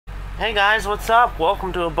Hey guys, what's up?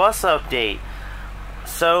 Welcome to a bus update.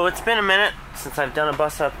 So it's been a minute since I've done a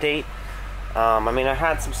bus update. I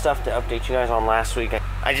had some stuff to update you guys on last week.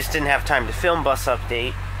 I just didn't have time to film bus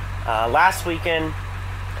update. Last weekend,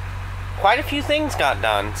 quite a few things got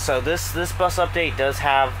done. So this bus update does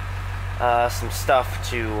have some stuff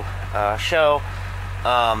to show.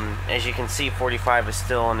 As you can see, 45 is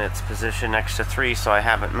still in its position next to 3, so I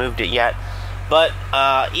haven't moved it yet. But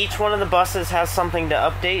each one of the buses has something to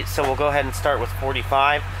update, so we'll go ahead and start with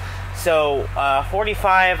 45. So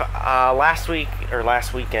 45, last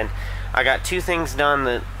weekend, I got two things done.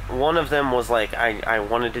 That one of them was like I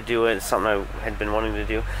wanted to do it, something I had been wanting to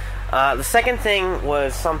do. The second thing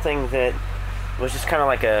was something that was just kind of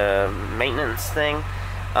like a maintenance thing.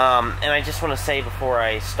 And I just want to say before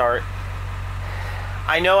I start,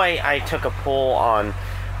 I know I took a poll on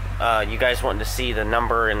you guys wanting to see the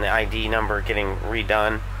number and the ID number getting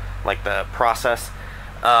redone, like the process.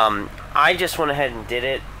 I just went ahead and did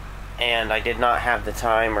it, and I did not have the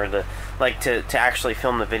time or the to actually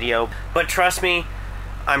film the video. But trust me,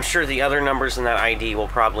 I'm sure the other numbers in that ID will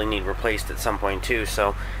probably need replaced at some point too,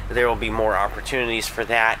 so there will be more opportunities for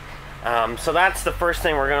that. So that's the first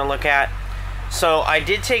thing we're going to look at. So I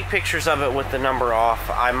did take pictures of it with the number off.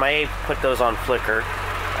 I may put those on Flickr.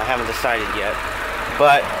 I haven't decided yet.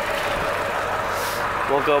 But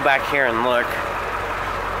we'll go back here and look.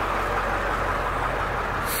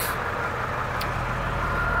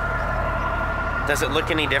 Does it look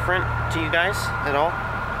any different to you guys at all?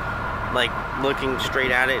 Like, looking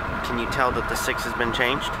straight at it, can you tell that the 6 has been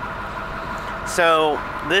changed? So,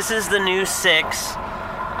 this is the new 6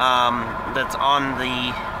 that's on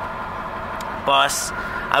the bus.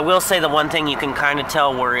 I will say the one thing you can kind of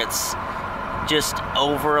tell where it's just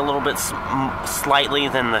over a little bit slightly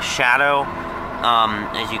than the shadow.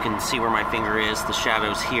 As you can see where my finger is, the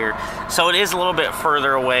shadow's here. So it is a little bit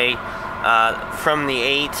further away from the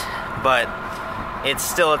 8, but it's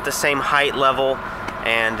still at the same height level,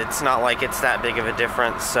 and it's not like it's that big of a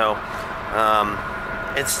difference. So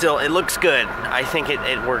it looks good. I think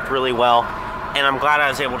it worked really well, and I'm glad I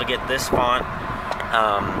was able to get this font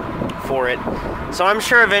for it. So I'm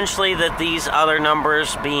sure eventually that these other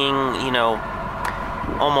numbers, being,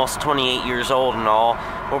 almost 28 years old and all,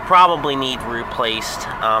 will probably need replaced.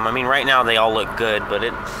 Right now they all look good, but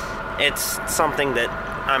it's something that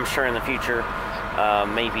I'm sure in the future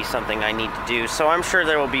may be something I need to do. So I'm sure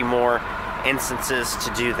there will be more instances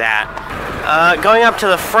to do that. Going up to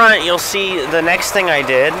the front, you'll see the next thing I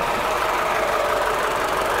did.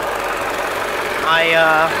 I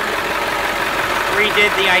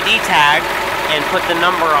redid the ID tag and put the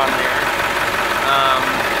number on there.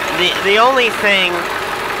 The only thing,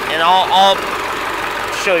 and I'll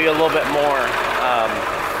show you a little bit more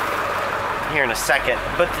here in a second,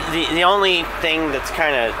 but the only thing that's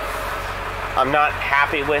kind of I'm not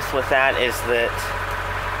happy with that is that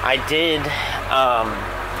I did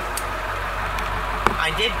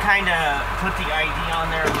kind of put the ID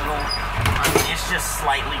on there a little. It's just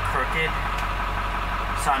slightly crooked,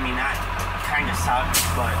 so that kind of sucks,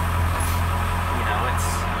 but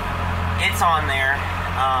it's on there.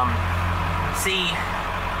 See,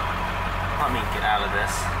 let me get out of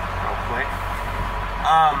this real quick.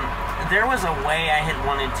 There was a way I had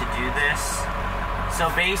wanted to do this. So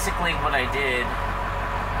basically what I did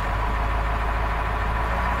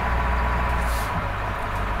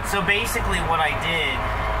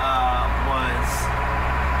was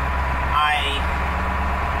I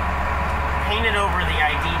painted over the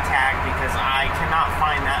ID tag because I cannot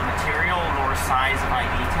find that material nor size of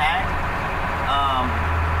ID tag.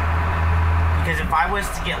 Because if I was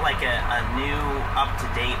to get like a new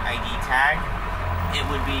up-to-date ID tag, it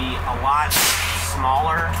would be a lot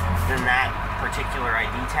smaller than that particular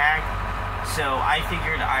ID tag. So I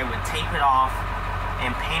figured I would tape it off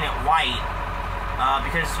and paint it white,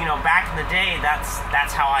 because back in the day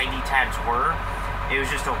that's how ID tags were. It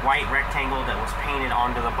was just a white rectangle that was painted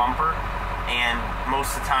onto the bumper, and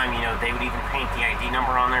most of the time they would even paint the ID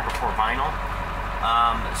number on there before vinyl.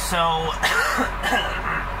 So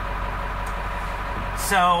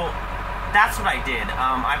that's what I did.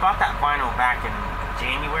 I bought that vinyl back in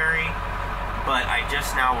January, but I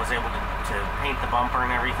just now was able to paint the bumper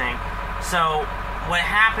and everything. So what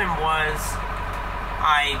happened was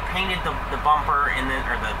I painted the bumper and then,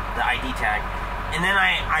 or the ID tag, and then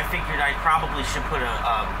I figured I probably should put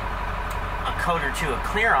a coat or two of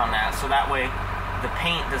clear on that, so that way the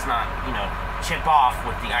paint does not chip off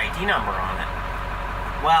with the ID number on it.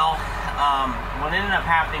 Well, what ended up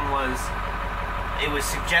happening was it was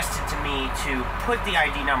suggested to me to put the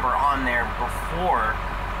ID number on there before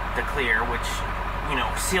the clear, which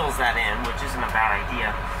seals that in, which isn't a bad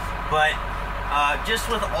idea. But just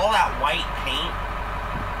with all that white paint,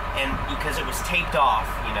 and because it was taped off,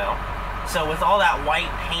 you know, so with all that white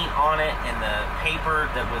paint on it and the paper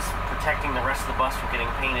that was protecting the rest of the bus from getting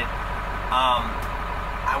painted,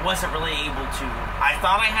 I wasn't really able to. I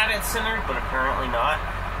thought I had it centered, but apparently not.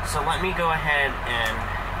 So let me go ahead and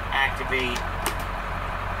activate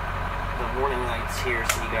the warning lights here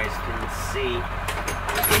so you guys can see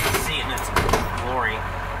it in its glory.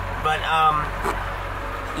 But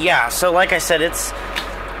yeah, so like I said, it's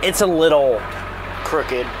a little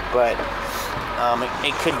crooked, but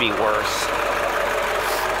it could be worse.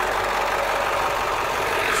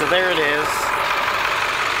 So there it is.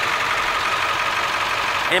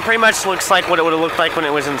 And it pretty much looks like what it would have looked like when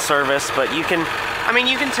it was in service, but you can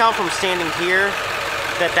tell from standing here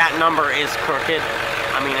that that number is crooked.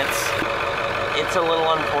 I mean, it's a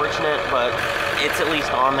little unfortunate, but it's at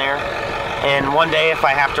least on there. And one day if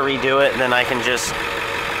I have to redo it, then I can just,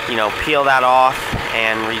 you know, peel that off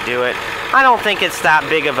and redo it. I don't think it's that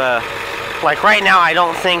big of a, like right now, I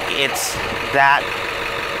don't think it's that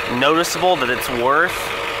noticeable that it's worth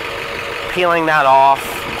peeling that off,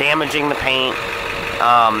 damaging the paint,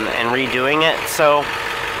 and redoing it. So,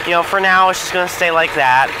 you know, for now, it's just going to stay like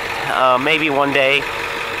that. Maybe one day,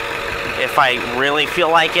 if I really feel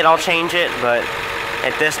like it, I'll change it. But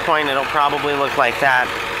at this point, it'll probably look like that.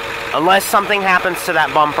 Unless something happens to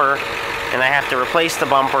that bumper, and I have to replace the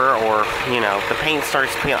bumper, or, you know, the paint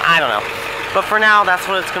starts peeling. I don't know. But for now, that's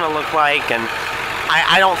what it's going to look like. And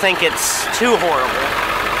I don't think it's too horrible.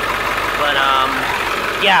 But,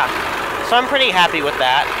 yeah. So I'm pretty happy with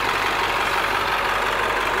that.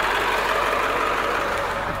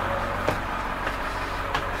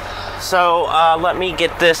 So let me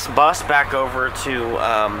get this bus back over to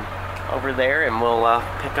over there, and we'll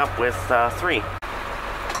pick up with 3.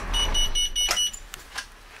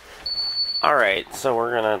 Alright, so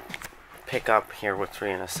we're gonna pick up here with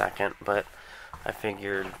 3 in a second, but I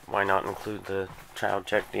figured why not include the child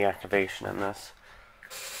check deactivation in this.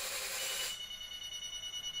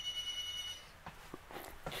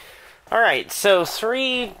 Alright, so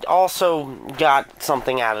 3 also got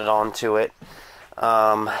something added onto it.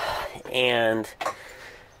 And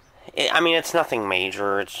I mean, it's nothing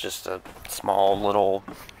major. It's just a small little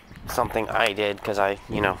something I did because I,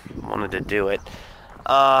 you know, wanted to do it.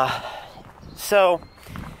 So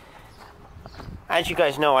as you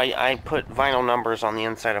guys know, I put vinyl numbers on the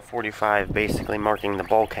inside of 45, basically marking the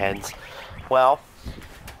bulkheads. Well,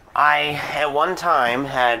 I at one time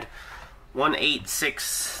had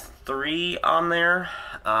 1863 on there,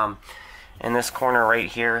 in this corner right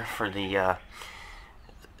here for the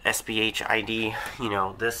SBH ID, you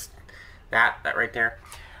know, that right there.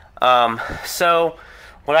 So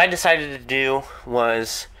what I decided to do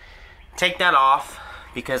was take that off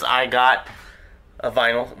because I got a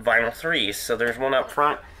vinyl 3. So there's one up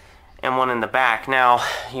front and one in the back. Now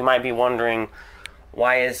you might be wondering,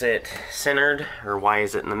 why is it centered, or why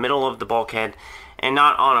is it in the middle of the bulkhead and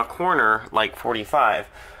not on a corner like 45?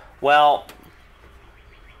 Well,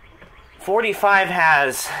 45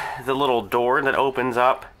 has the little door that opens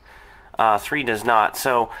up. 3 does not.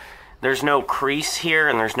 So there's no crease here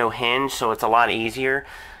and there's no hinge, so it's a lot easier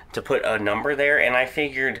to put a number there. And I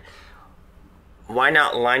figured, why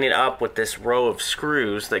not line it up with this row of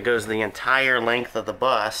screws that goes the entire length of the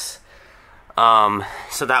bus,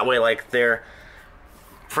 so that way, like, they're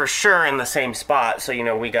for sure in the same spot. So, you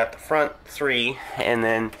know, we got the front 3, and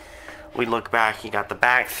then we look back, you got the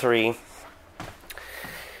back 3,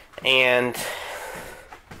 and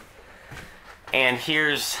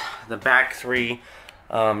here's the back 3. You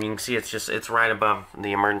can see it's right above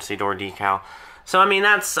the emergency door decal. So I mean,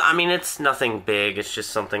 it's nothing big. It's just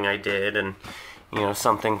something I did, and you know,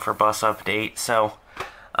 something for bus update. So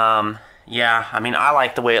yeah, I mean, I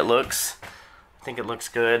like the way it looks. I think it looks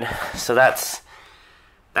good. So that's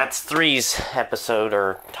 3's episode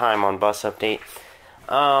or time on bus update.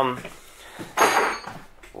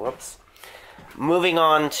 Whoops. Moving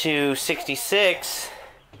on to 66.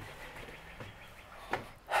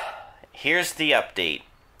 Here's the update.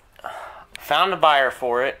 Found a buyer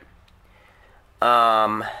for it.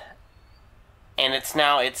 And it's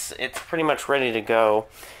pretty much ready to go.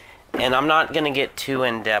 And I'm not going to get too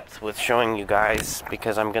in-depth with showing you guys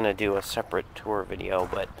because I'm going to do a separate tour video,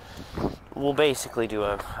 but we'll basically do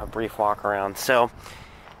a brief walk around. So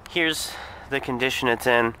here's the condition it's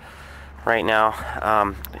in right now.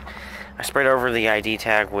 I sprayed over the ID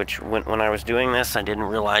tag, which when I was doing this, I didn't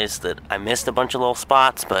realize that I missed a bunch of little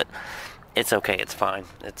spots, but it's okay, it's fine.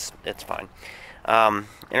 It's fine.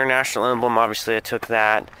 International emblem, obviously I took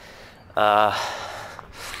that.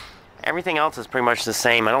 Everything else is pretty much the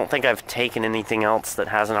same. I don't think I've taken anything else that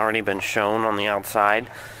hasn't already been shown on the outside.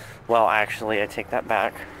 Well, actually, I take that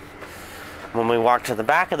back. When we walk to the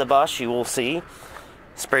back of the bus, you will see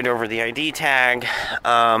sprayed over the ID tag.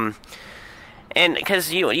 And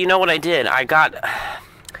because you know what I did?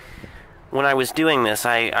 When I was doing this,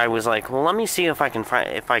 I was like, well, let me see if I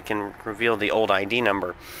can reveal the old ID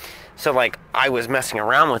number. So like I was messing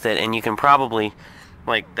around with it, and you can probably,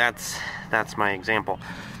 like, that's my example.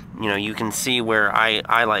 You know, you can see where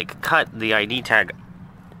I like cut the ID tag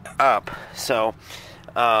up. So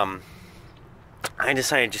I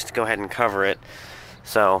decided just to go ahead and cover it.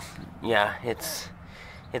 So yeah, it's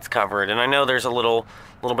covered, and I know there's a little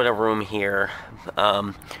bit of room here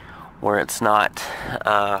where it's not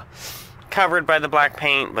covered by the black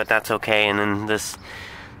paint, but that's okay. And then this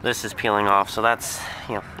is peeling off, so that's,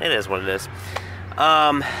 you know, it is what it is.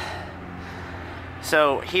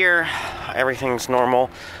 So here everything's normal.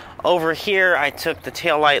 Over here I took the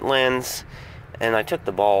taillight lens, and I took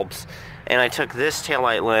the bulbs, and I took this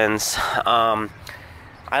taillight lens.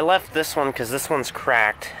 I left this one because this one's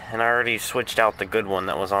cracked, and I already switched out the good one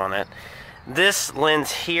that was on it. This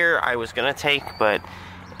lens here I was gonna take, but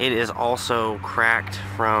it is also cracked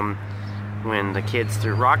from when the kids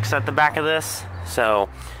threw rocks at the back of this, so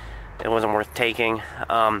it wasn't worth taking.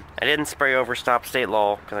 I didn't spray over Stop State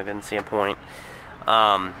Law because I didn't see a point.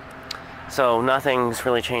 So nothing's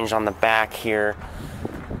really changed on the back here.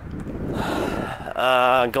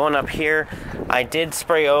 Going up here, I did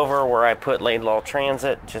spray over where I put Laidlaw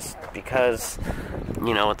Transit, just because,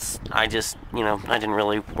 you know, I didn't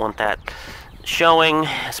really want that showing,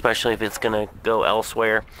 especially if it's gonna go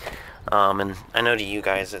elsewhere. And I know to you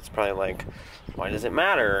guys it's probably like, why does it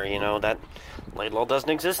matter? You know, that Laidlaw doesn't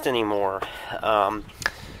exist anymore.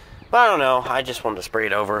 But I don't know, I just wanted to spray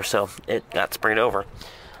it over, so it got sprayed over.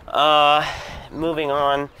 Moving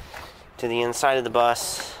on to the inside of the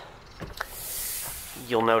bus,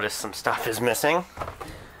 you'll notice some stuff is missing.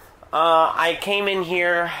 I came in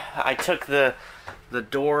here, I took the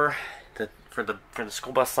door for the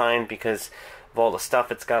school bus sign because of all the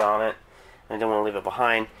stuff it's got on it. I didn't want to leave it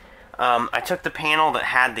behind. I took the panel that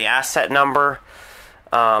had the asset number,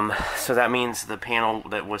 so that means the panel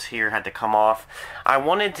that was here had to come off. I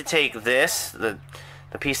wanted to take this, the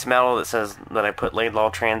piece of metal that says that I put Laidlaw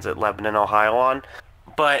Transit Lebanon, Ohio on,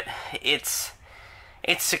 but it's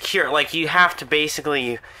secure. Like, you have to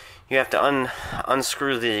basically, you have to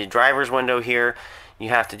unscrew the driver's window here. You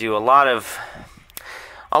have to do a lot of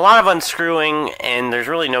unscrewing, and there's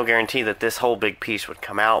really no guarantee that this whole big piece would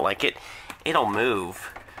come out. Like, it'll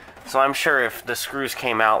move. So I'm sure if the screws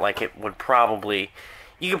came out, like, it would probably,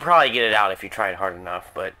 you could probably get it out if you tried hard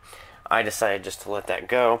enough, but I decided just to let that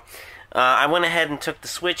go. I went ahead and took the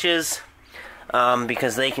switches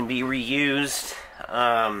because they can be reused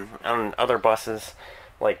on other buses,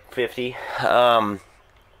 like 50. I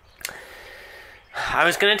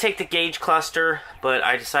was going to take the gauge cluster, but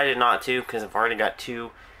I decided not to because I've already got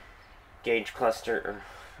 2 gauge cluster. Or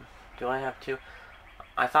do I have 2?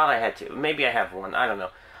 I thought I had 2. Maybe I have 1. I don't know.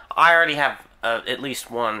 I already have at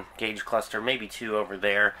least 1 gauge cluster, maybe 2 over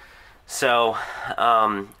there. So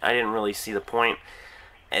I didn't really see the point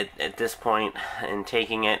at this point in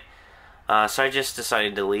taking it. So I just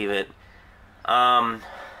decided to leave it. Let's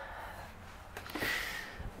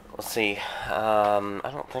see. I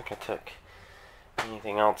don't think I took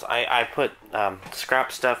anything else. I put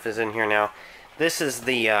scrap stuff is in here now. This is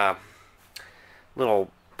the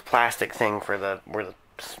little plastic thing for where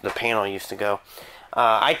the panel used to go.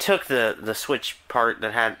 I took the switch part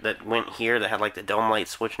that went here, that had like the dome light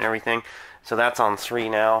switch and everything. So that's on 3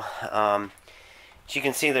 now. As you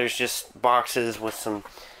can see, there's just boxes with some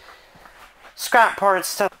scrap parts,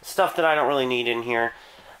 stuff that I don't really need in here.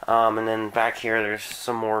 And then back here, there's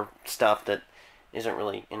some more stuff that isn't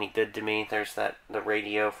really any good to me. There's the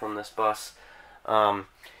radio from this bus. I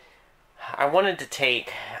wanted to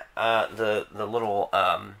take the little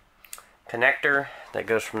connector that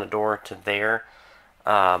goes from the door to there,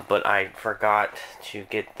 but I forgot to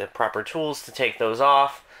get the proper tools to take those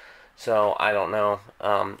off. So I don't know.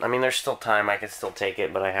 I mean, there's still time. I could still take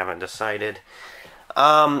it, but I haven't decided.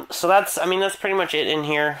 So that's pretty much it in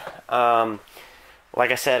here.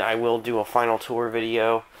 Like I said, I will do a final tour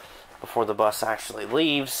video before the bus actually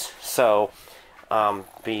leaves. So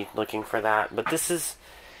be looking for that. But this is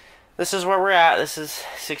where we're at. This is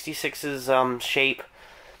 66's shape.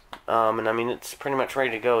 And I mean, it's pretty much ready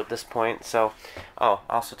to go at this point. So, I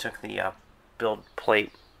also took the build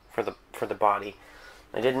plate for the body.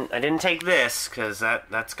 I didn't take this because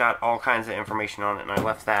that's got all kinds of information on it, and I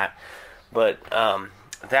left that. But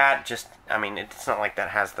that just, I mean, it's not like that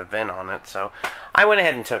has the VIN on it, so I went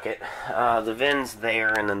ahead and took it. The VIN's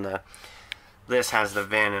there, and then this has the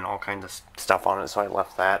VIN and all kinds of stuff on it, so I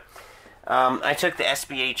left that. I took the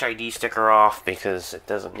SBH ID sticker off because it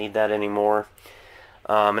doesn't need that anymore.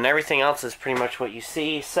 And everything else is pretty much what you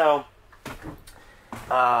see, so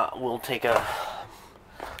we'll take a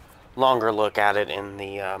longer look at it in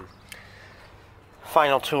the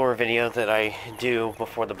final tour video that I do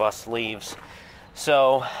before the bus leaves.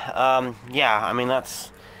 So, yeah, I mean,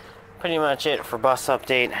 that's pretty much it for bus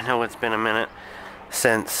update. I know it's been a minute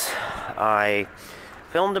since I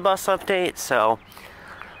filmed a bus update, so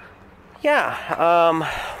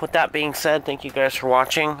yeah, with that being said, thank you guys for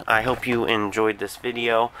watching. I hope you enjoyed this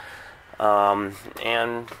video,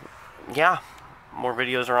 and yeah, more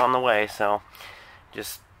videos are on the way, so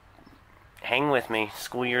just hang with me.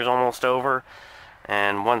 School year's almost over,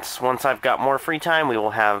 and once I've got more free time, we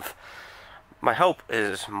will have, my hope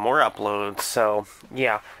is, more uploads. So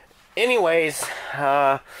yeah, anyways,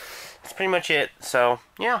 that's pretty much it. So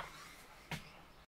yeah.